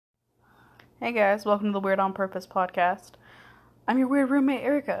Hey guys, welcome to the Weird on Purpose podcast. I'm your weird roommate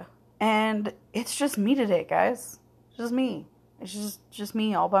Erica, and it's just me today, guys. It's just me. It's just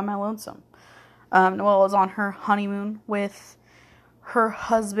me all by my lonesome. Noelle is on her honeymoon with her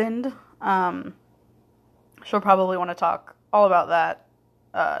husband. She'll probably want to talk all about that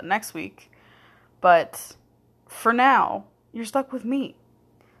next week, but for now, you're stuck with me.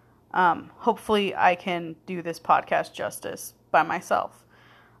 Hopefully, I can do this podcast justice by myself.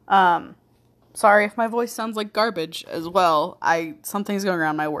 Sorry if my voice sounds like garbage as well. Something's going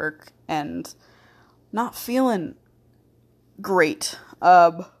around my work and not feeling great.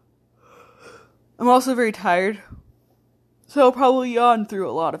 I'm also very tired, so I'll probably yawn through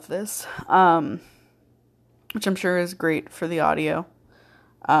a lot of this, which I'm sure is great for the audio.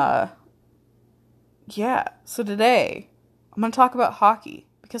 So today I'm going to talk about hockey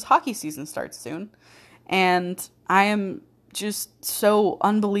because hockey season starts soon, and I am just so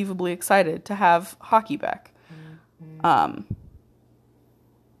unbelievably excited to have hockey back.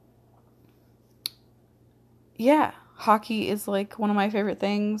 Hockey is like one of my favorite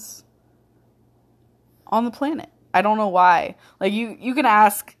things on the planet. I don't know why. Like, you can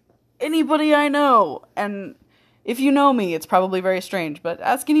ask anybody I know, and if you know me, it's probably very strange, but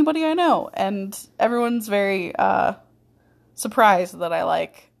ask anybody I know, and everyone's very surprised that I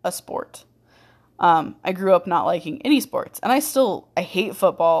like a sport. I grew up not liking any sports, and I hate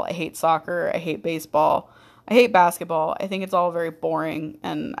football, I hate soccer, I hate baseball, I hate basketball. I think it's all very boring,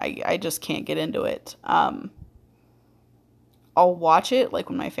 and I just can't get into it. I'll watch it, like,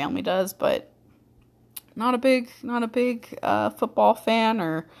 when my family does, but not a big football fan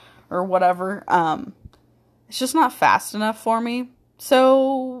or whatever. It's just not fast enough for me,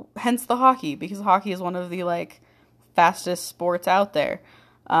 so hence the hockey, because hockey is one of the, like, fastest sports out there.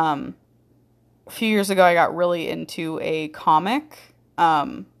 A few years ago, I got really into a comic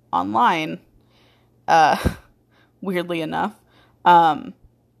online, weirdly enough, and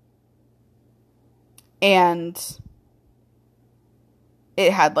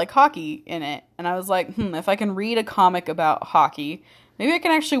it had, like, hockey in it, and I was like, if I can read a comic about hockey, maybe I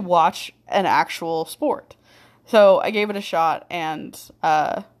can actually watch an actual sport. So I gave it a shot, and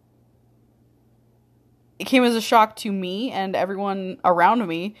it came as a shock to me and everyone around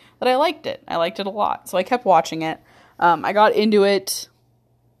me that I liked it. I liked it a lot. So I kept watching it. I got into it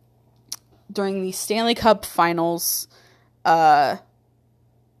during the Stanley Cup Finals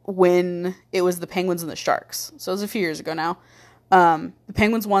when it was the Penguins and the Sharks. So it was a few years ago now. The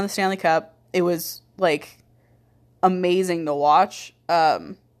Penguins won the Stanley Cup. It was, like, amazing to watch.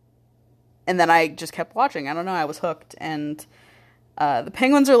 And then I just kept watching. I don't know. I was hooked. And the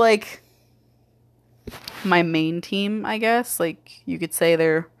Penguins are, like, my main team, I guess. Like, you could say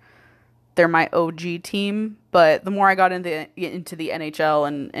they're my OG team, but the more I got into the NHL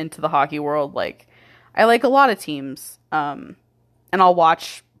and into the hockey world, like, I like a lot of teams, and I'll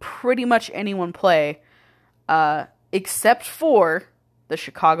watch pretty much anyone play, except for the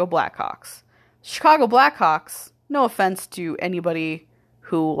Chicago Blackhawks. Chicago Blackhawks, no offense to anybody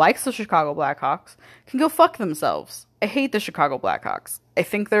who likes the Chicago Blackhawks, can go fuck themselves. I hate the Chicago Blackhawks. I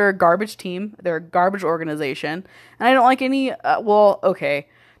think they're a garbage team. They're a garbage organization. And I don't like any... okay.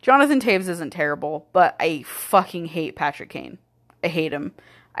 Jonathan Toews isn't terrible, but I fucking hate Patrick Kane. I hate him.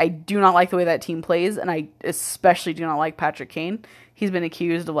 I do not like the way that team plays, and I especially do not like Patrick Kane. He's been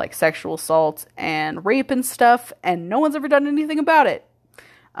accused of, like, sexual assault and rape and stuff, and no one's ever done anything about it.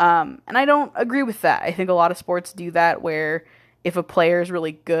 And I don't agree with that. I think a lot of sports do that, where if a player is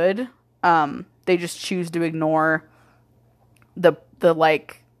really good, they just choose to ignore the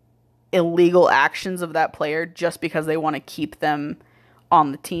like, illegal actions of that player just because they want to keep them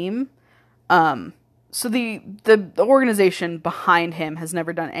on the team. So the organization behind him has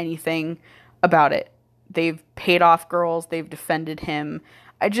never done anything about it. They've paid off girls. They've defended him.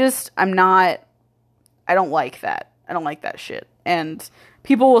 I don't like that. I don't like that shit. And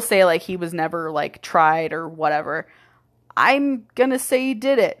people will say, like, he was never, like, tried or whatever. I'm gonna say he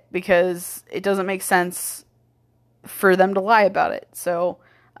did it because it doesn't make sense for them to lie about it. So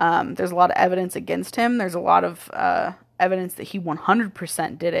there's a lot of evidence against him. There's a lot of evidence that he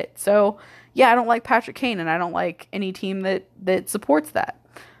 100% did it. So yeah, I don't like Patrick Kane, and I don't like any team that supports that.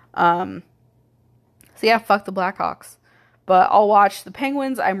 So yeah, fuck the Blackhawks. But I'll watch the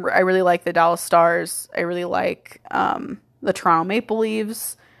Penguins. I really like the Dallas Stars. I really like the Toronto Maple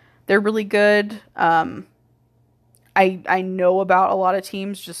Leafs. They're really good. I know about a lot of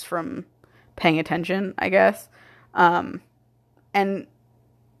teams just from paying attention, I guess. And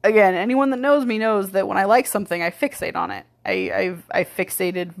again, anyone that knows me knows that when I like something, I fixate on it. I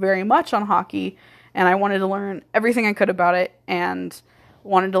fixated very much on hockey, and I wanted to learn everything I could about it. And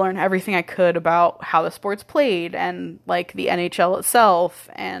wanted to learn everything I could about how the sport's played and like the NHL itself.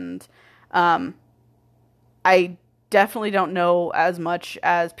 And I definitely don't know as much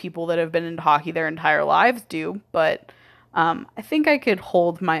as people that have been into hockey their entire lives do, but I think I could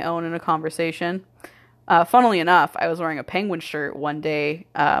hold my own in a conversation. Funnily enough, I was wearing a Penguin shirt one day,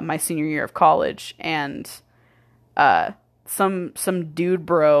 my senior year of college, and some dude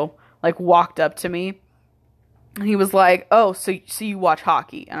bro like walked up to me, and he was like, "Oh, so you watch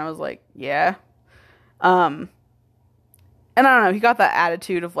hockey?" And I was like, "Yeah." And I don't know, he got that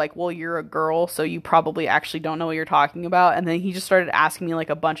attitude of like, "Well, you're a girl, so you probably actually don't know what you're talking about." And then he just started asking me like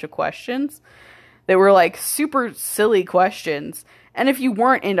a bunch of questions that were like super silly questions. And if you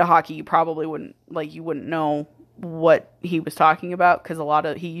weren't into hockey, you probably wouldn't know what he was talking about, because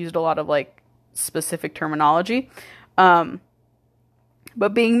he used a lot of like specific terminology.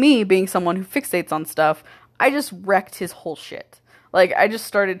 But being someone who fixates on stuff, I just wrecked his whole shit. Like, I just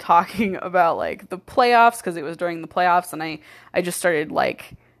started talking about, like, the playoffs, because it was during the playoffs, and I just started,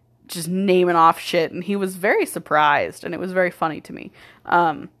 like, just naming off shit, and he was very surprised, and it was very funny to me.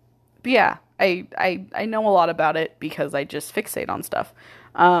 But yeah, I know a lot about it because I just fixate on stuff.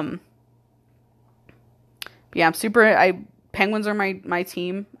 But yeah, Penguins are my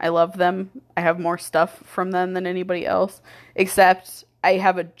team. I love them. I have more stuff from them than anybody else, except I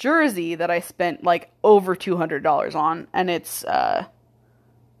have a jersey that I spent like over $200 on, and it's a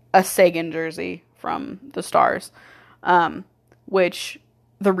Sagan jersey from the Stars. Which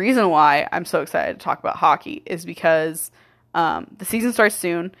the reason why I'm so excited to talk about hockey is because the season starts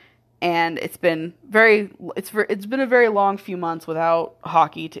soon, and it's been a very long few months without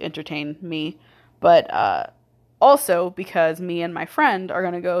hockey to entertain me, but also because me and my friend are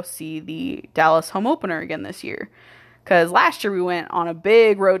gonna go see the Dallas home opener again this year. Because last year we went on a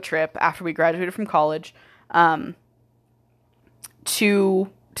big road trip after we graduated from college, to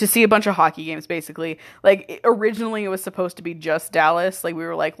see a bunch of hockey games, basically. Like, originally it was supposed to be just Dallas. Like, we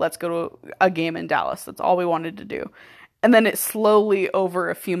were like, let's go to a game in Dallas. That's all we wanted to do. And then it slowly, over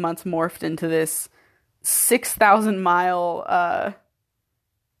a few months, morphed into this 6,000-mile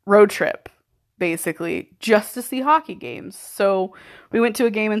road trip, basically, just to see hockey games. So we went to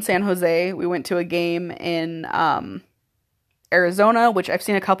a game in San Jose. We went to a game in Arizona, which I've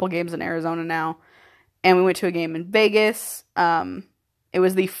seen a couple games in Arizona now. And we went to a game in Vegas. It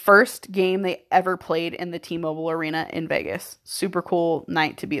was the first game they ever played in the T-Mobile Arena in Vegas. Super cool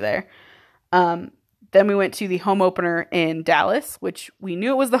night to be there. Then we went to the home opener in Dallas, which we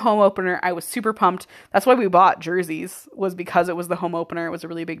knew it was the home opener. I was super pumped. That's why we bought jerseys, was because it was the home opener. It was a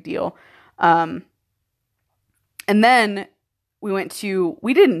really big deal. And then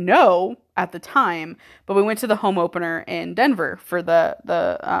we didn't know at the time, but we went to the home opener in Denver for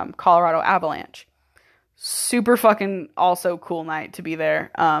the Colorado Avalanche. Super fucking also cool night to be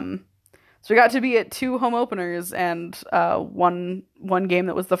there. So we got to be at two home openers and one game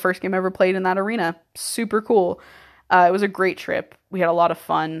that was the first game I ever played in that arena. Super cool. It was a great trip. We had a lot of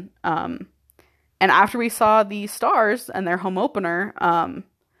fun. And after we saw the Stars and their home opener,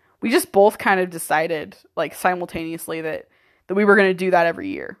 we just both kind of decided, like, simultaneously that we were going to do that every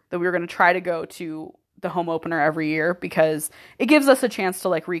year. That we were going to try to go to the home opener every year, because it gives us a chance to,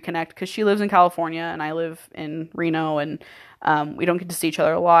 like, reconnect, because she lives in California and I live in Reno, and we don't get to see each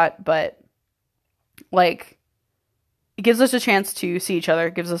other a lot, but, like, it gives us a chance to see each other.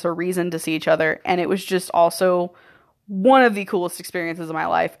 It gives us a reason to see each other. And it was just also one of the coolest experiences of my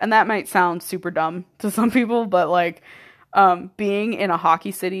life. And that might sound super dumb to some people, but, like, being in a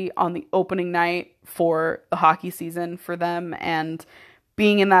hockey city on the opening night for the hockey season for them, and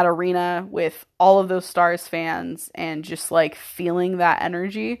being in that arena with all of those Stars fans and just, like, feeling that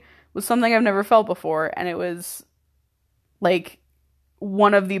energy was something I've never felt before. And it was, like,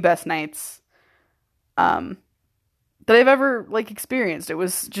 one of the best nights that I've ever, like, experienced. It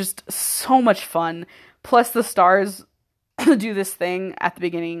was just so much fun. Plus, the Stars do this thing at the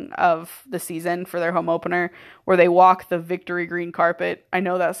beginning of the season for their home opener where they walk the victory green carpet. I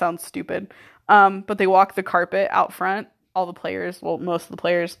know that sounds stupid, but they walk the carpet out front, all the players, well, most of the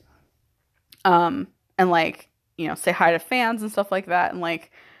players, and, like, you know, say hi to fans and stuff like that. And,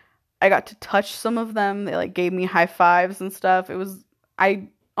 like, I got to touch some of them. They, like, gave me high fives and stuff. I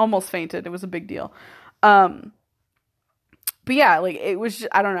almost fainted. It was a big deal. But yeah, like, it was just,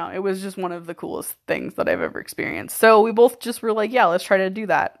 I don't know, it was just one of the coolest things that I've ever experienced. So we both just were like, yeah, let's try to do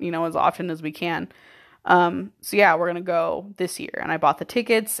that, you know, as often as we can. So yeah, we're gonna go this year, and I bought the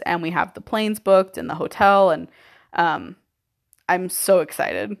tickets, and we have the planes booked and the hotel, and I'm so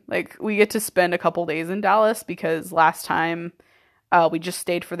excited. Like, we get to spend a couple days in Dallas, because last time we just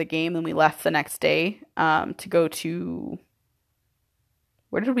stayed for the game and we left the next day to go to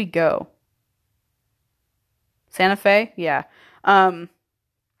Where did we go? Santa Fe? Yeah. Um,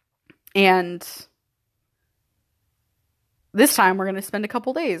 and this time we're going to spend a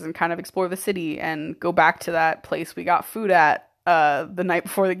couple days and kind of explore the city and go back to that place we got food at the night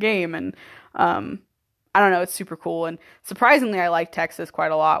before the game. And I don't know, it's super cool. And surprisingly, I like Texas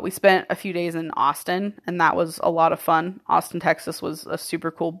quite a lot. We spent a few days in Austin, and that was a lot of fun. Austin, Texas was a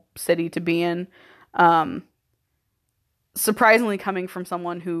super cool city to be in. Um, Surprisingly, coming from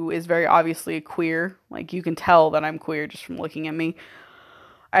someone who is very obviously queer, like you can tell that I'm queer just from looking at me.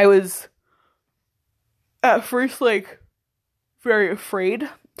 I was at first like very afraid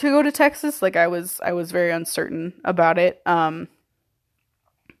to go to Texas. Like I was very uncertain about it. No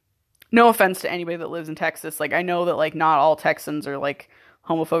offense to anybody that lives in Texas. Like I know that like not all Texans are like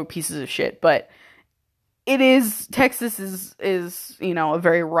homophobic pieces of shit, but Texas is, you know, a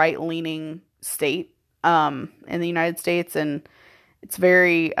very right-leaning state in the United States, and it's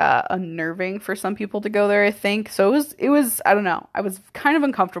very unnerving for some people to go there, I think. So it was I don't know. I was kind of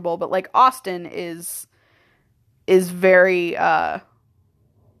uncomfortable, but like Austin is very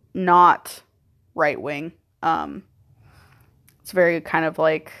not right wing. It's very kind of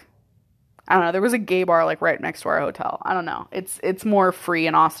like, I don't know. There was a gay bar like right next to our hotel. I don't know. It's more free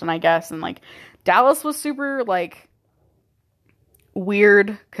in Austin, I guess. And like Dallas was super like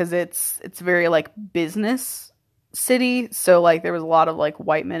weird because it's very like business city. So like there was a lot of like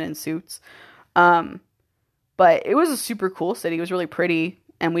white men in suits. But it was a super cool city. It was really pretty,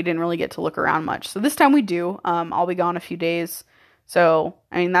 and we didn't really get to look around much. So this time we do. I'll be gone a few days. So,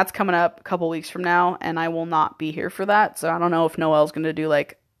 I mean, that's coming up a couple weeks from now, and I will not be here for that. So I don't know if Noelle's going to do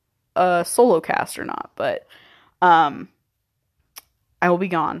like a solo cast or not, but I will be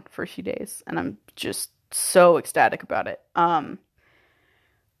gone for a few days, and I'm just so ecstatic about it.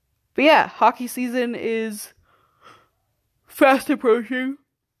 But yeah, hockey season is fast approaching,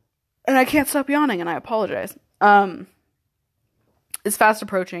 and I can't stop yawning, and I apologize. It's fast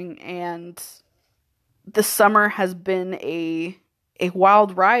approaching, and the summer has been a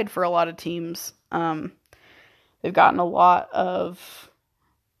wild ride for a lot of teams. They've gotten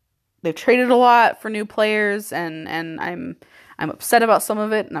they've traded a lot for new players, and I'm upset about some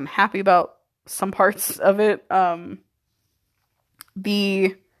of it, and I'm happy about some parts of it.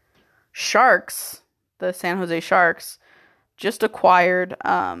 The Sharks, the San Jose Sharks, just acquired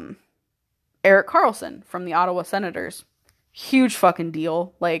Erik Karlsson from the Ottawa Senators. Huge fucking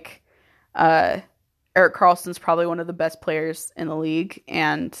deal. Like, Erik Karlsson's probably one of the best players in the league,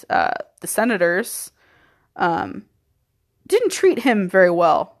 and the Senators didn't treat him very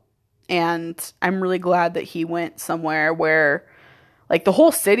well. And I'm really glad that he went somewhere where, like, the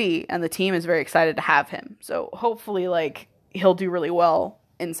whole city and the team is very excited to have him. So hopefully, like, he'll do really well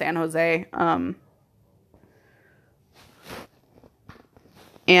in San Jose.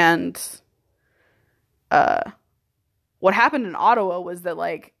 And what happened in Ottawa was that,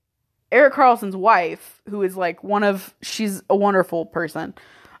 like, Erik Karlsson's wife, who is like she's a wonderful person.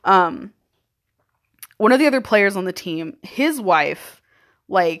 One of the other players on the team, his wife,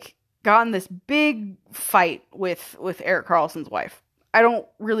 like, got in this big fight with Erik Karlsson's wife. I don't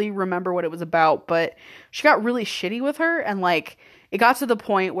really remember what it was about, but she got really shitty with her, and like it got to the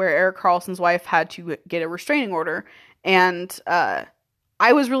point where Erik Karlsson's wife had to get a restraining order, and I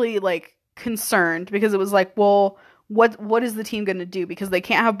was really like concerned because it was like, well, what is the team going to do? Because they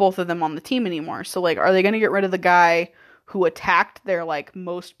can't have both of them on the team anymore. So like, are they going to get rid of the guy who attacked their like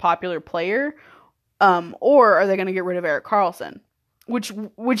most popular player, or are they going to get rid of Erik Karlsson?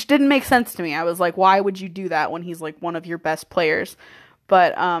 Which didn't make sense to me. I was like, why would you do that when he's like one of your best players?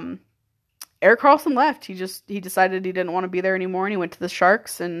 But Erik Karlsson left. He decided he didn't want to be there anymore, and he went to the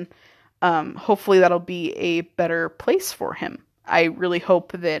Sharks, and hopefully that'll be a better place for him. I really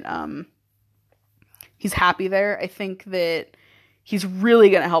hope that he's happy there. I think that he's really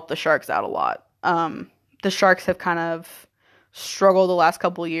going to help the Sharks out a lot. The Sharks have kind of struggled the last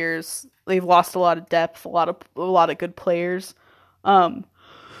couple of years. They've lost a lot of depth, a lot of good players. So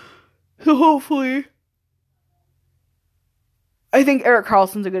hopefully, I think Erik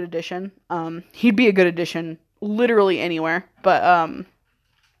Karlsson's a good addition. He'd be a good addition literally anywhere, but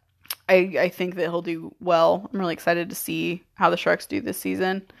I think that he'll do well. I'm really excited to see how the Sharks do this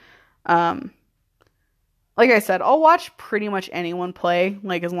season. Like I said, I'll watch pretty much anyone play,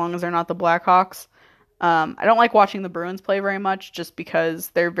 like as long as they're not the Blackhawks. I don't like watching the Bruins play very much just because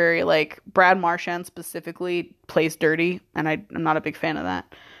they're very, like, Brad Marchand specifically plays dirty, and I'm not a big fan of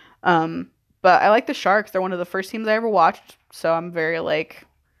that. But I like the Sharks. They're one of the first teams I ever watched, so I'm very, like,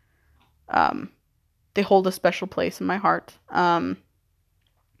 they hold a special place in my heart.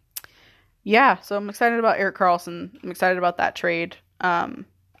 Yeah, so I'm excited about Erik Karlsson. I'm excited about that trade. I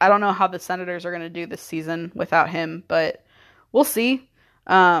don't know how the Senators are going to do this season without him, but we'll see.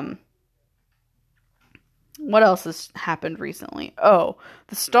 What else has happened recently? Oh,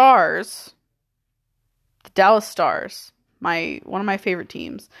 the Stars, the Dallas Stars, one of my favorite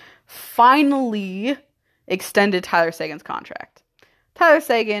teams, finally extended Tyler Seguin's contract. Tyler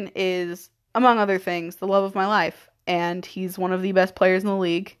Seguin is, among other things, the love of my life, and he's one of the best players in the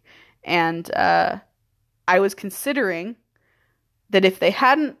league. And I was considering that if they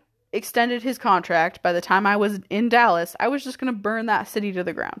hadn't extended his contract by the time I was in Dallas, I was just going to burn that city to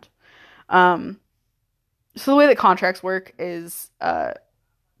the ground. So the way that contracts work is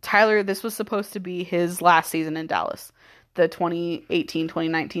Tyler, this was supposed to be his last season in Dallas. The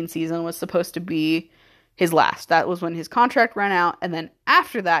 2018-2019 season was supposed to be his last. That was when his contract ran out, and then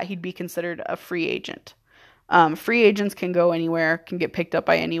after that, he'd be considered a free agent. Free agents can go anywhere, can get picked up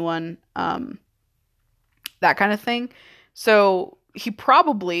by anyone, that kind of thing. So he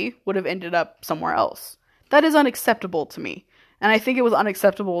probably would have ended up somewhere else. That is unacceptable to me. And I think it was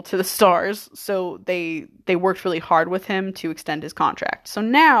unacceptable to the Stars, so they worked really hard with him to extend his contract. So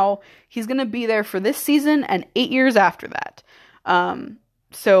now he's going to be there for this season and 8 years after that.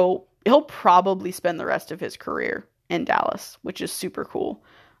 So he'll probably spend the rest of his career in Dallas, which is super cool.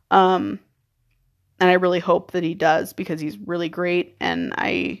 And I really hope that he does, because he's really great, and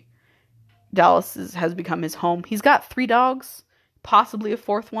Dallas has become his home. He's got 3 dogs, possibly a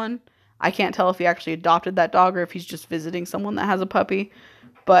 4th one. I can't tell if he actually adopted that dog or if he's just visiting someone that has a puppy.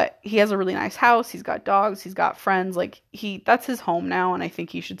 But he has a really nice house. He's got dogs. He's got friends. Like, that's his home now, and I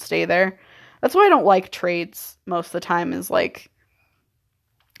think he should stay there. That's why I don't like trades most of the time, is like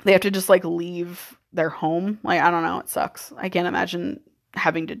they have to just like leave their home. Like, I don't know, it sucks. I can't imagine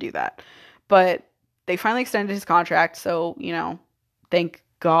having to do that. But they finally extended his contract, so, thank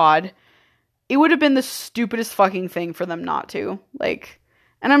God. It would have been the stupidest fucking thing for them not to. Like,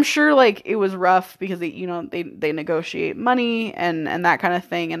 and I'm sure, like, it was rough because they negotiate money and that kind of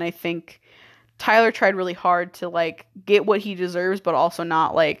thing. And I think Tyler tried really hard to, like, get what he deserves, but also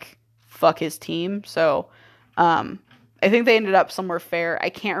not, like, fuck his team. So, I think they ended up somewhere fair. I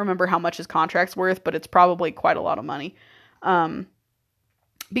can't remember how much his contract's worth, but it's probably quite a lot of money.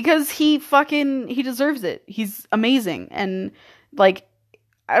 Because he deserves it. He's amazing. And, like,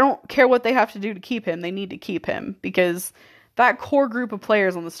 I don't care what they have to do to keep him. They need to keep him, because that core group of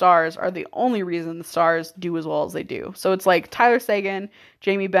players on the Stars are the only reason the Stars do as well as they do. So it's like Tyler Seguin,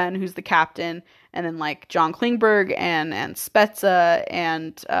 Jamie Benn, who's the captain, and then like John Klingberg and Spezza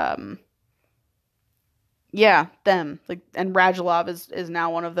and them. Like, and Radulov is now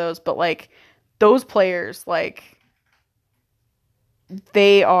one of those. But like those players, like,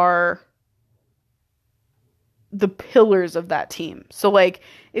 they are the pillars of that team. So like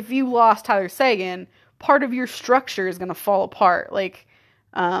if you lost Tyler Seguin, part of your structure is going to fall apart. Like,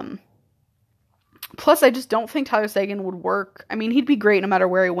 plus I just don't think Tyler Seguin would work. I mean, he'd be great no matter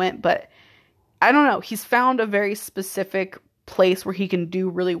where he went, but I don't know. He's found a very specific place where he can do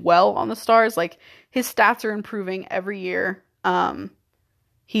really well on the Stars. Like, his stats are improving every year.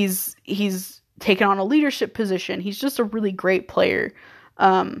 He's taken on a leadership position. He's just a really great player.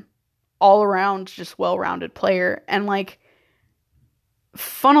 All around, just well-rounded player. And like,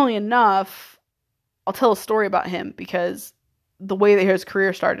 funnily enough, I'll tell a story about him, because the way that his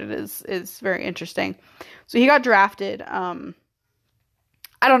career started is very interesting. So he got drafted. I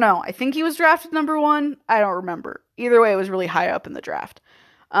don't know. I think he was drafted number 1. I don't remember. Either way, it was really high up in the draft.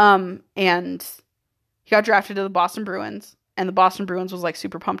 And he got drafted to the Boston Bruins, and the Boston Bruins was like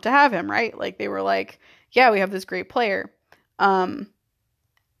super pumped to have him, right? Like, they were like, yeah, we have this great player.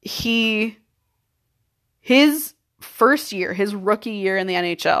 His first year, his rookie year in the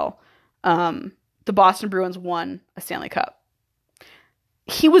NHL, the Boston Bruins won a Stanley Cup.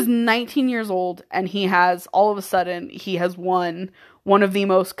 He was 19 years old, and he has won one of the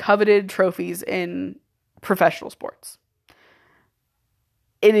most coveted trophies in professional sports.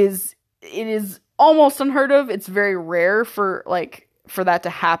 It is almost unheard of. It's very rare for that to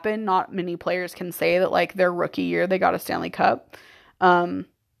happen. Not many players can say that, like, their rookie year they got a Stanley Cup.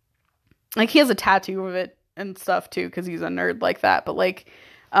 Like, he has a tattoo of it and stuff too, because he's a nerd like that. But like,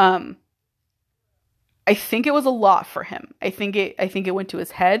 I think it was a lot for him. I think it went to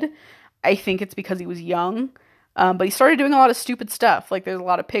his head. I think it's because he was young. But he started doing a lot of stupid stuff. Like, there's a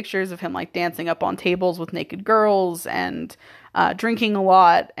lot of pictures of him like dancing up on tables with naked girls and drinking a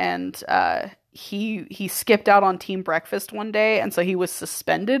lot. And he skipped out on team breakfast one day, and so he was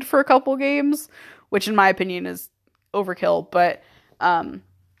suspended for a couple games, which in my opinion is overkill. But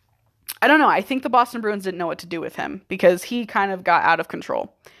I don't know. I think the Boston Bruins didn't know what to do with him, because he kind of got out of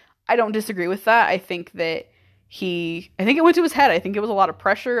control. I don't disagree with that. I think that I think it went to his head. I think it was a lot of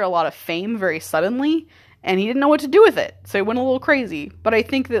pressure, a lot of fame very suddenly, and he didn't know what to do with it. So he went a little crazy. But I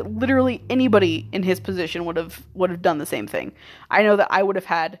think that literally anybody in his position would have done the same thing. I know that I would have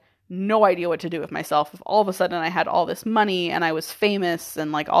had no idea what to do with myself if all of a sudden I had all this money and I was famous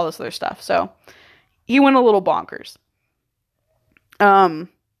and like all this other stuff. So he went a little bonkers. And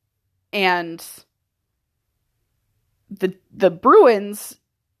the Bruins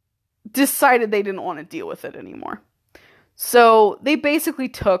decided they didn't want to deal with it anymore. So they basically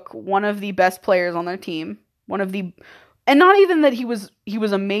took one of the best players on their team, and not even that he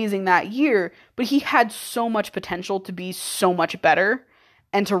was amazing that year, but he had so much potential to be so much better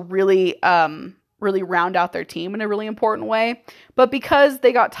and to really really round out their team in a really important way. But because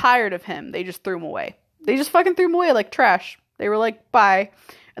they got tired of him, they just threw him away. They just fucking threw him away like trash. They were like, bye.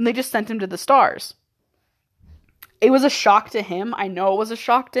 And they just sent him to the Stars. It was a shock to him. I know it was a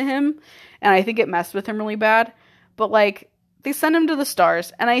shock to him. And I think it messed with him really bad. But, like, they sent him to the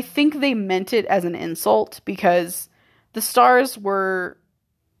Stars. And I think they meant it as an insult. Because the Stars were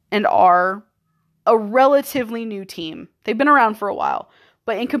and are a relatively new team. They've been around for a while.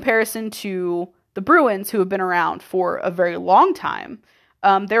 But in comparison to the Bruins, who have been around for a very long time,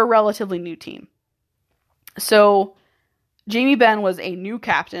 they're a relatively new team. So Jamie Benn was a new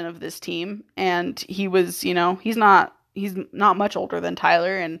captain of this team, and he was, he's not much older than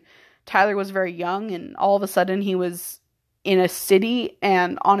Tyler, and Tyler was very young, and all of a sudden he was in a city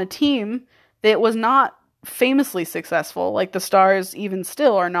and on a team that was not famously successful. Like, the Stars even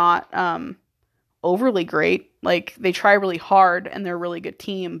still are not overly great. Like, they try really hard, and they're a really good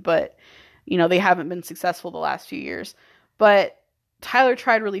team, but, they haven't been successful the last few years. But Tyler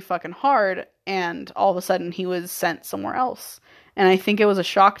tried really fucking hard, and all of a sudden he was sent somewhere else. And I think it was a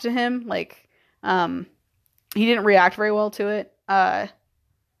shock to him. Like, he didn't react very well to it. But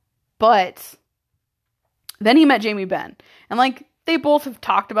then he met Jamie Benn. And, like, they both have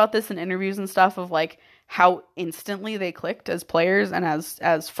talked about this in interviews and stuff of, like, how instantly they clicked as players and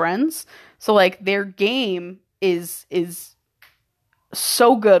as friends. So, like, their game is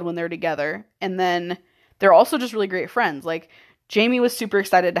so good when they're together. And then they're also just really great friends. Like, Jamie was super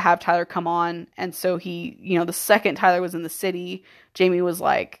excited to have Tyler come on. And so he, the second Tyler was in the city, Jamie was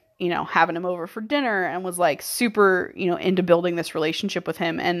like, having him over for dinner and was like super, into building this relationship with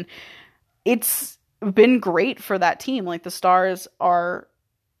him. And it's been great for that team. Like, the Stars are,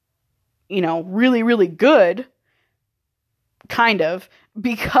 really, really good, kind of,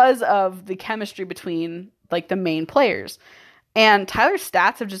 because of the chemistry between, like, the main players. And Tyler's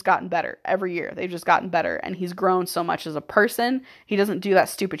stats have just gotten better every year. They've just gotten better. And he's grown so much as a person. He doesn't do that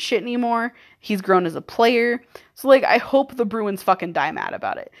stupid shit anymore. He's grown as a player. So, like, I hope the Bruins fucking die mad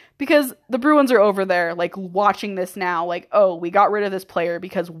about it. Because the Bruins are over there, like, watching this now. Like, oh, we got rid of this player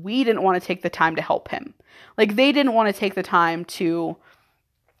because we didn't want to take the time to help him. Like, they didn't want to take the time to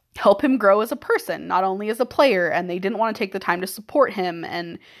help him grow as a person, not only as a player. And they didn't want to take the time to support him.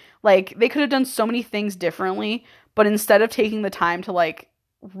 And, like, they could have done so many things differently. But instead of taking the time to, like,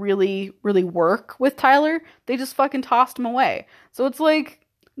 really, really work with Tyler, they just fucking tossed him away. So it's like,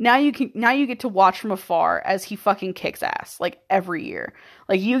 now you get to watch from afar as he fucking kicks ass, like, every year.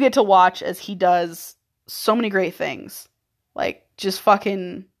 Like, you get to watch as he does so many great things. Like, just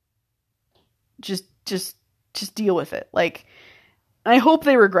fucking, just deal with it. Like, and I hope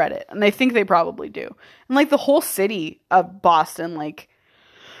they regret it. And I think they probably do. And, like, the whole city of Boston, like,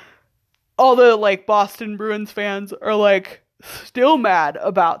 all the, like, Boston Bruins fans are, like, still mad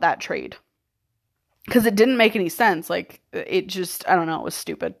about that trade. Because it didn't make any sense. Like, it just, I don't know, it was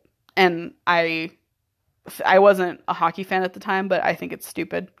stupid. And I wasn't a hockey fan at the time, but I think it's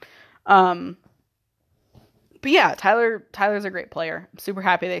stupid. But yeah, Tyler's a great player. I'm super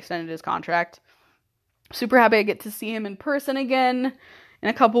happy they extended his contract. Super happy I get to see him in person again in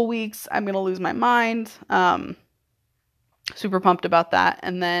a couple weeks. I'm going to lose my mind. Super pumped about that.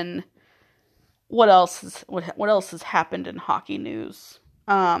 And then what else has happened in hockey news?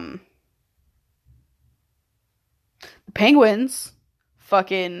 The Penguins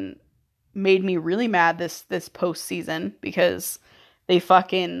fucking made me really mad this postseason because they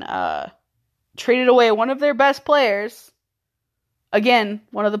fucking traded away one of their best players. Again,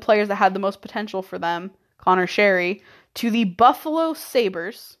 one of the players that had the most potential for them, Connor Sherry, to the Buffalo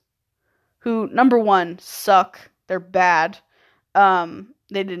Sabres, who, number one, suck. They're bad.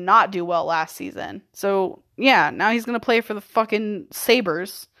 They did not do well last season. So, yeah, now he's going to play for the fucking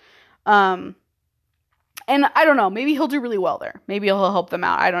Sabres. And I don't know, maybe he'll do really well there. Maybe he'll help them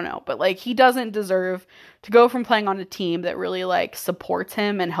out. I don't know. But, like, he doesn't deserve to go from playing on a team that really, like, supports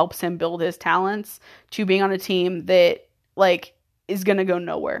him and helps him build his talents to being on a team that, like, is going to go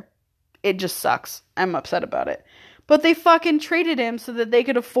nowhere. it just sucks. I'm upset about it. But they fucking traded him so that they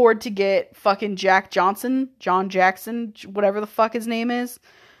could afford to get fucking John Jackson, whatever the fuck his name is.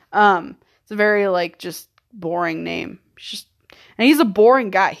 It's a very, like, just boring name. And he's a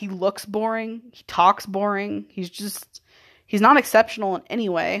boring guy. He looks boring. He talks boring. He's not exceptional in any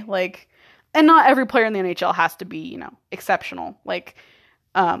way. Like, and not every player in the NHL has to be, exceptional. Like,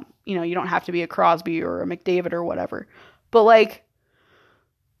 you don't have to be a Crosby or a McDavid or whatever. But, like,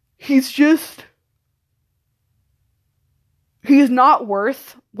 he's not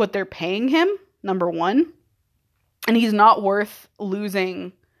worth what they're paying him, number one. And he's not worth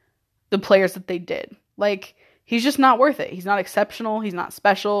losing the players that they did. Like, he's just not worth it. He's not exceptional. He's not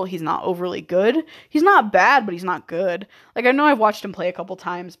special. He's not overly good. He's not bad, but he's not good. Like, I know I've watched him play a couple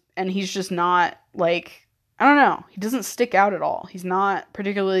times, and he's just not, like, I don't know. He doesn't stick out at all. He's not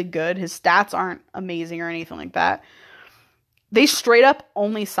particularly good. His stats aren't amazing or anything like that. They straight up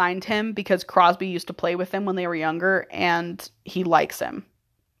only signed him because Crosby used to play with him when they were younger, and he likes him.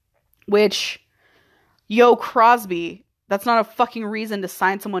 Which, Crosby, that's not a fucking reason to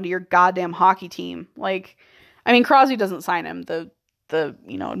sign someone to your goddamn hockey team. Like, I mean, Crosby doesn't sign him. The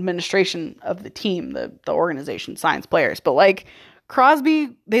administration of the team, the organization signs players. But, like,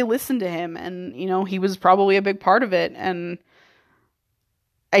 Crosby, they listened to him, and, he was probably a big part of it. And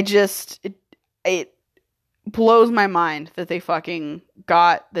it blows my mind that they fucking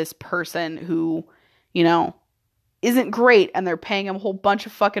got this person who, isn't great, and they're paying him a whole bunch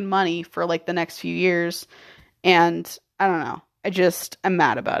of fucking money for, like, the next few years. And I don't know. I'm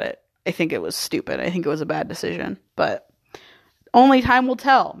mad about it. I think it was stupid. I think it was a bad decision, but only time will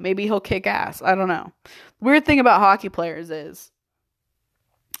tell. Maybe he'll kick ass. I don't know. The weird thing about hockey players is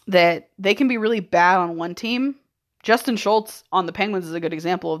that they can be really bad on one team. Justin Schultz on the Penguins is a good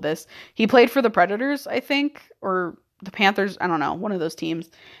example of this. He played for the Predators, I think, or the Panthers. I don't know, one of those teams.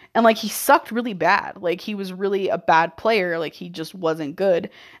 And, like, he sucked really bad. Like, he was really a bad player. Like, he just wasn't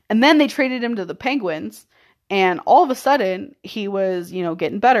good. And then they traded him to the Penguins, and all of a sudden he was,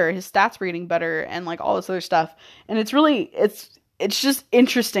 getting better. His stats were getting better, and, like, all this other stuff. And it's just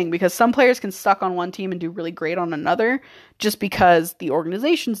interesting because some players can suck on one team and do really great on another just because the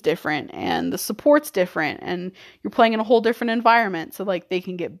organization's different and the support's different and you're playing in a whole different environment. So, like, they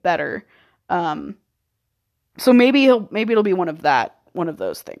can get better. So maybe it'll be one of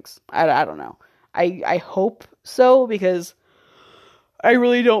those things. I don't know. I hope so, because I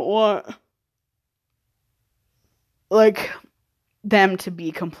really don't want, like, them to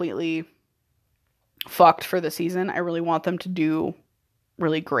be completely fucked for the season. I really want them to do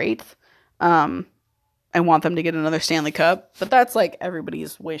really great. I want them to get another Stanley Cup, but that's, like,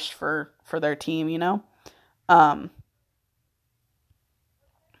 everybody's wish for their team, and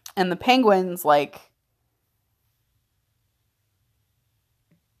the Penguins, like,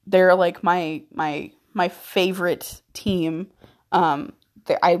 they're, like, my favorite team.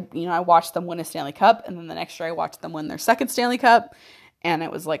 I watched them win a Stanley Cup, and then the next year I watched them win their second Stanley Cup, and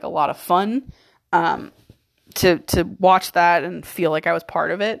it was, like, a lot of fun to watch that and feel like I was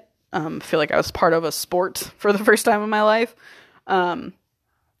part of it. Feel like I was part of a sport for the first time in my life. And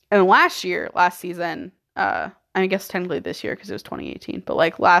last season, I guess technically this year because it was 2018, but,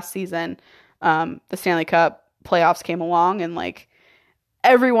 like, last season, the Stanley Cup playoffs came along, and, like,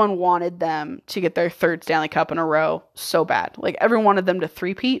 everyone wanted them to get their third Stanley Cup in a row so bad. Like, everyone wanted them to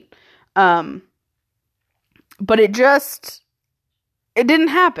three-peat. But it didn't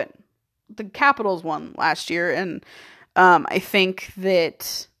happen. The Capitals won last year, and I think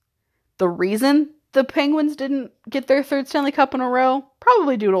that the reason the Penguins didn't get their third Stanley Cup in a row,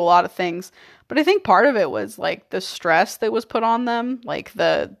 probably due to a lot of things, but I think part of it was, like, the stress that was put on them, like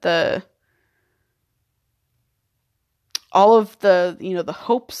all of the, the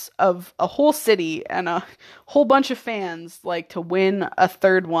hopes of a whole city and a whole bunch of fans, like, to win a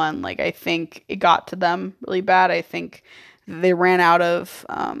third one. Like, I think it got to them really bad. I think they ran out of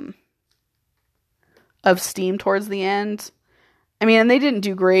steam towards the end. I mean, and they didn't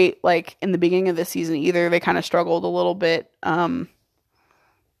do great, like, in the beginning of the season either. They kind of struggled a little bit.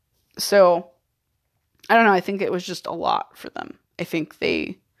 So I don't know. I think it was just a lot for them. I think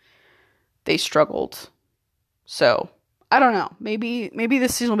they struggled. So I don't know. Maybe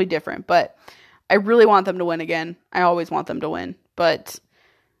this season will be different, but I really want them to win again. I always want them to win, but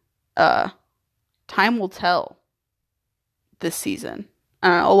time will tell this season.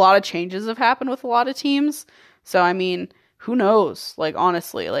 A lot of changes have happened with a lot of teams. So, I mean, who knows? Like,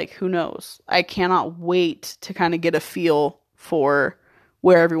 honestly, like, who knows? I cannot wait to kind of get a feel for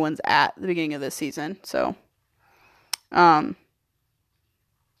where everyone's at the beginning of this season. So, and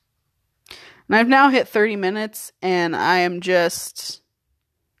I've now hit 30 minutes, and I am just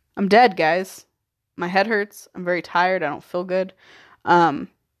I'm dead, guys. My head hurts. I'm very tired. I don't feel good. Um,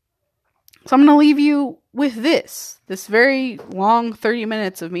 so I'm going to leave you with this very long 30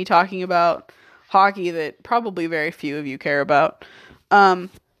 minutes of me talking about hockey that probably very few of you care about.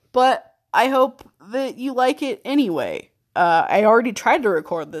 But I hope that you like it anyway. I already tried to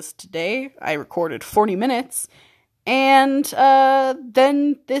record this today. I recorded 40 minutes. And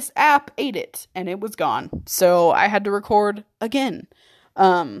then this app ate it, and it was gone. So I had to record again.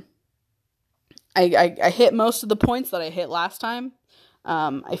 I hit most of the points that I hit last time.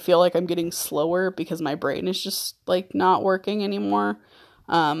 I feel like I'm getting slower because my brain is just, like, not working anymore.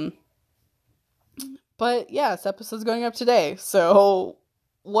 But yeah, this episode's going up today, so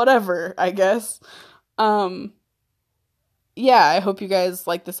whatever, I guess. Yeah, I hope you guys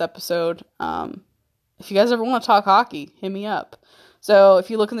like this episode. If you guys ever want to talk hockey, hit me up. So if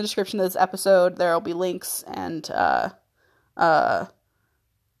you look in the description of this episode, there will be links and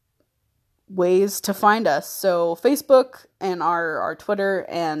ways to find us. So Facebook and our Twitter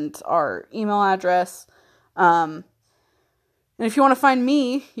and our email address. And if you want to find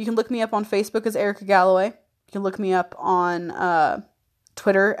me, you can look me up on Facebook as Erica Galloway. You can look me up on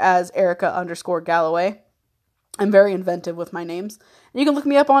Twitter as Erica_Galloway. I'm very inventive with my names. And you can look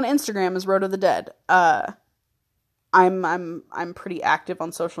me up on Instagram as Road of the Dead. I'm pretty active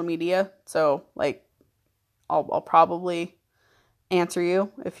on social media, so like I'll probably answer you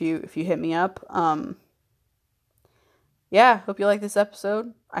if you hit me up. Yeah, hope you like this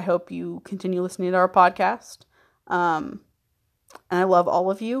episode. I hope you continue listening to our podcast. And I love all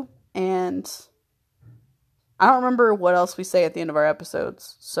of you, and I don't remember what else we say at the end of our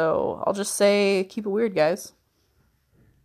episodes, so I'll just say keep it weird, guys.